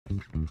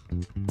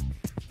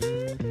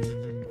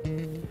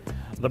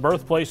The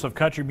Birthplace of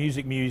Country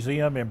Music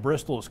Museum in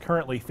Bristol is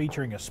currently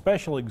featuring a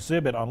special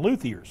exhibit on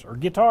luthiers, or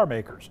guitar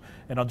makers.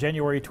 And on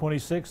January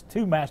 26th,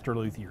 two master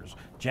luthiers,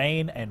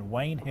 Jayne and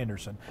Wayne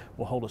Henderson,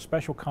 will hold a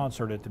special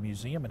concert at the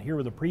museum. And here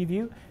with a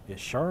preview is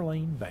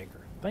Charlene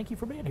Baker. Thank you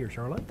for being here,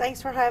 Charlene.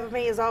 Thanks for having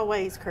me, as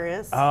always,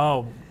 Chris.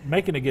 Oh,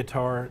 making a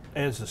guitar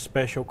is a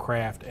special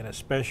craft, and a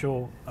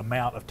special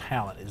amount of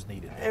talent is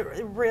needed.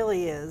 It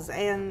really is.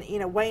 And, you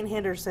know, Wayne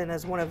Henderson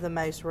is one of the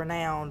most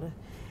renowned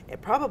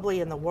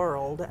probably in the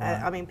world. Right.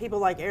 I mean, people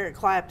like Eric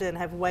Clapton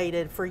have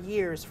waited for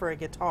years for a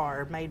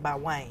guitar made by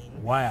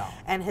Wayne. Wow.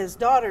 And his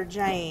daughter,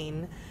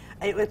 Jayne,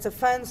 it's a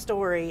fun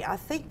story. I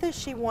think that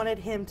she wanted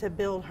him to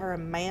build her a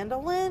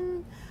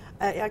mandolin.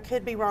 I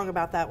could be wrong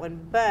about that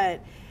one,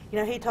 but you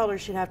know, he told her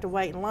she'd have to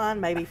wait in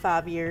line maybe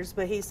 5 years,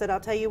 but he said,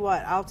 I'll tell you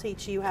what, I'll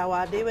teach you how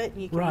I do it,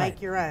 and you can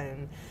make your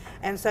own.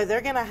 And so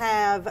they're going to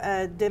have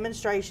a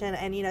demonstration,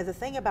 and you know, the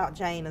thing about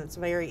Jayne that's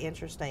very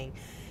interesting,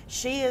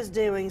 she is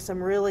doing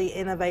some really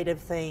innovative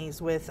things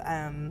with,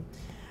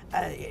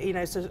 you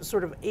know,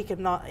 sort of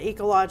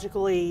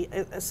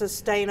ecologically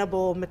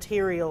sustainable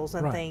materials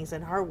and things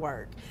in her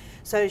work.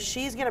 So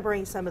she's going to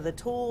bring some of the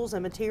tools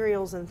and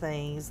materials and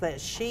things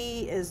that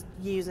she is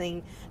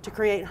using to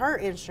create her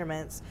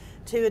instruments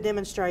to a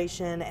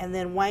demonstration, and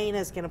then Wayne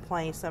is going to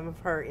play some of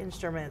her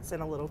instruments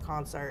in a little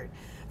concert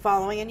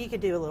following, and you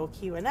could do a little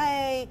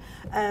Q&A.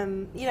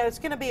 You know, it's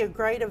going to be a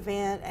great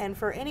event, and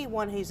for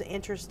anyone who's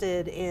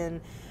interested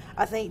in,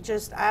 I think,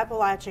 just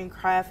Appalachian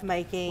craft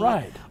making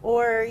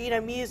or, you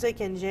know, music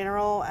in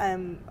general,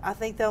 I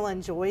think they'll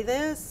enjoy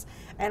this.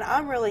 And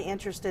I'm really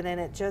interested in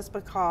it just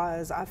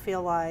because I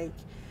feel like,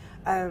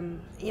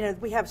 you know,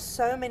 we have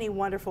so many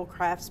wonderful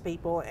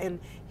craftspeople, and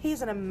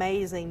he's an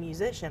amazing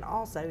musician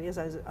also. He has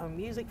a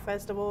music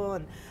festival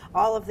and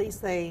all of these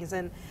things,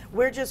 and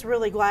we're just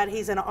really glad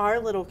he's in our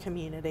little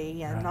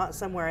community and not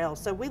somewhere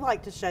else. So we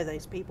like to show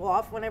those people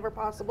off whenever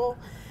possible.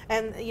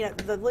 And, you know,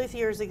 the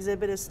Luthiers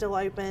exhibit is still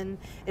open.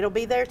 It'll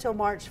be there till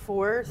March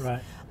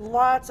 4th.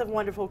 Lots of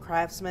wonderful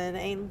craftsmen,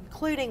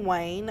 including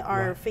Wayne,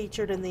 are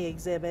featured in the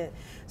exhibit.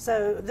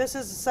 So this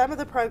is some of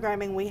the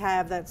programming we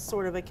have that's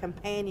sort of a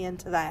companion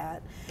to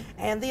that.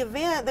 And the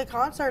event, the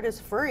concert is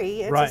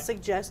free. It's a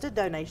suggested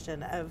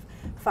donation of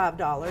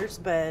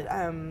 $5, but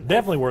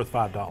definitely worth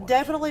 $5.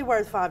 Definitely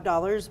worth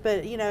 $5.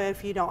 But you know,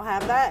 if you don't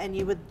have that and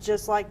you would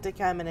just like to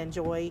come and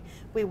enjoy,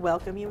 we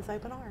welcome you with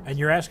open arms. And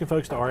you're asking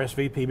folks to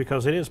RSVP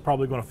because it is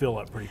probably going to fill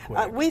up pretty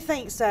quick. We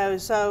think so.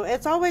 So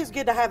it's always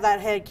good to have that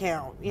head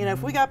count. You know,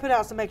 if we got to put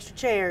out some extra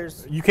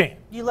chairs,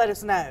 you let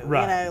us know. You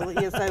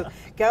know, so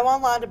go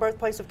online to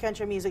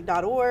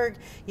birthplaceofcountrymusic.org.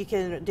 You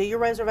can do your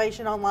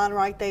reservation online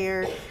right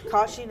there.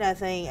 Costs you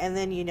nothing, and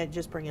then you know,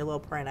 just bring your little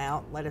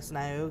printout. Let us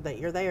know that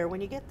you're there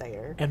when you get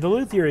there. And the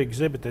luthier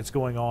exhibit that's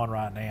going on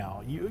right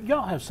now,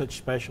 y'all have such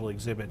special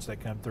exhibits that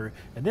come through,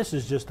 and this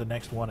is just the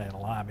next one in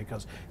line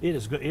because it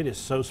is good. It is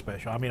so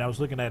special. I mean, I was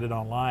looking at it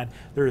online.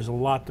 There is a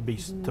lot to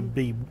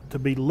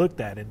be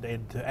looked at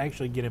and to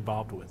actually get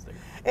involved with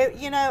there.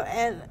 You know,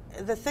 and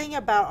the thing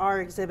about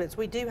our exhibits,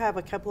 we do have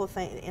a couple of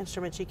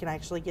instruments you can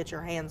actually get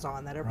your hands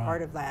on that are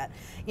part of that.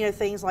 You know,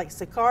 things like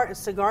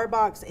cigar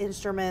box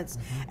instruments,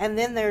 and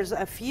then there's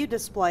a few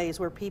displays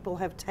where people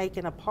have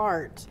taken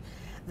apart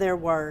their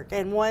work.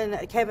 And one,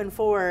 Kevin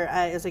Four,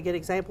 is a good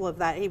example of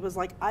that. He was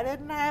like, I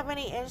didn't have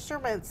any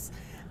instruments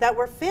that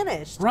were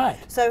finished.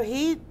 So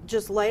he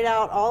just laid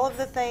out all of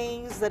the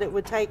things that it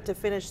would take to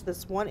finish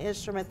this one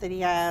instrument that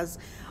he has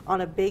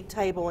on a big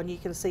table, and you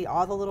can see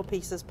all the little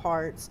pieces,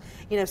 parts,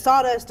 you know,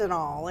 sawdust and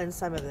all in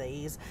some of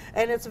these.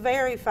 And it's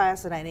very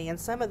fascinating. And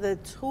some of the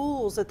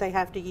tools that they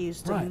have to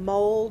use to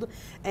mold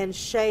and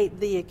shape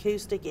the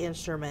acoustic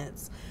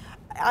instruments.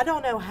 I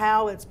don't know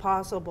how it's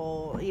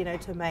possible, you know,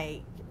 to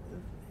make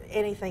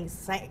anything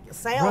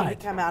sound to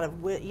come out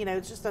of, you know,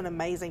 it's just an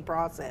amazing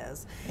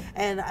process.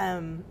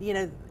 And you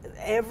know,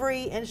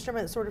 every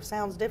instrument sort of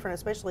sounds different,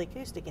 especially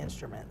acoustic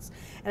instruments,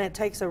 and it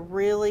takes a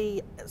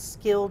really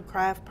skilled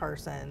craft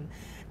person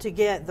to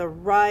get the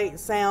right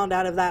sound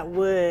out of that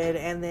wood.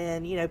 And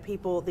then, you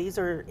know, these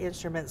are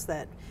instruments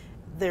that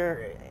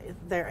they're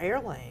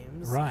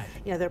heirlooms.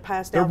 You know, they're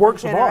passed down. They're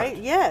works of art.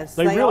 Yes,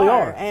 they really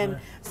are. And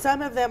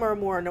some of them are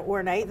more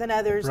ornate than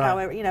others.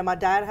 However, you know, my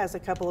dad has a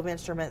couple of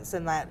instruments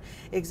in that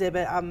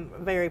exhibit. I'm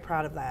very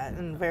proud of that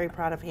and very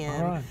proud of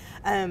him.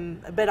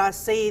 But I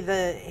see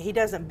he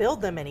doesn't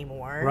build them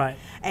anymore.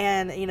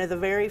 And, you know, the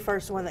very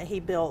first one that he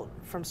built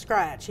from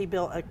scratch, he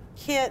built a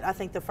kit, I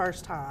think the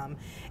first time,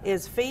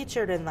 is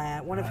featured in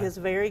that. One of his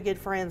very good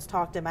friends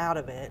talked him out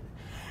of it.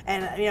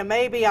 And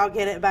maybe I'll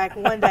get it back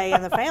one day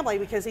in the family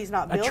because he's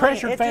not building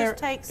treasured it. It just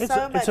takes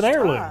so much It's an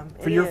heirloom time.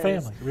 for your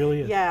family. It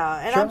really is. Yeah,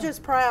 and Sure. I'm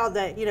just proud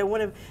that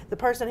one of the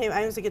person who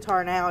owns the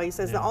guitar now, he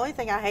says the only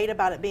thing I hate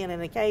about it being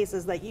in a case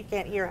is that you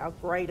can't hear how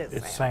great it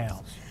sounds. It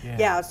sounds.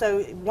 Yeah,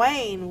 so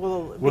Wayne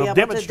will be able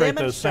demonstrate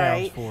to those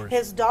sounds demonstrate for us.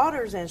 his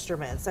daughter's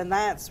instruments, and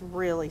that's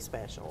really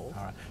special.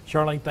 All right.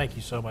 Charlene, thank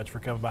you so much for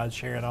coming by and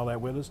sharing all that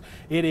with us.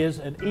 It is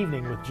an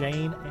evening with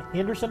Jayne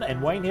Henderson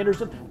and Wayne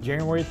Henderson,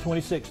 January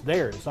 26th.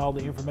 There is all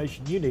the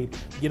information you need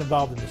to get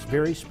involved in this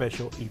very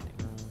special evening.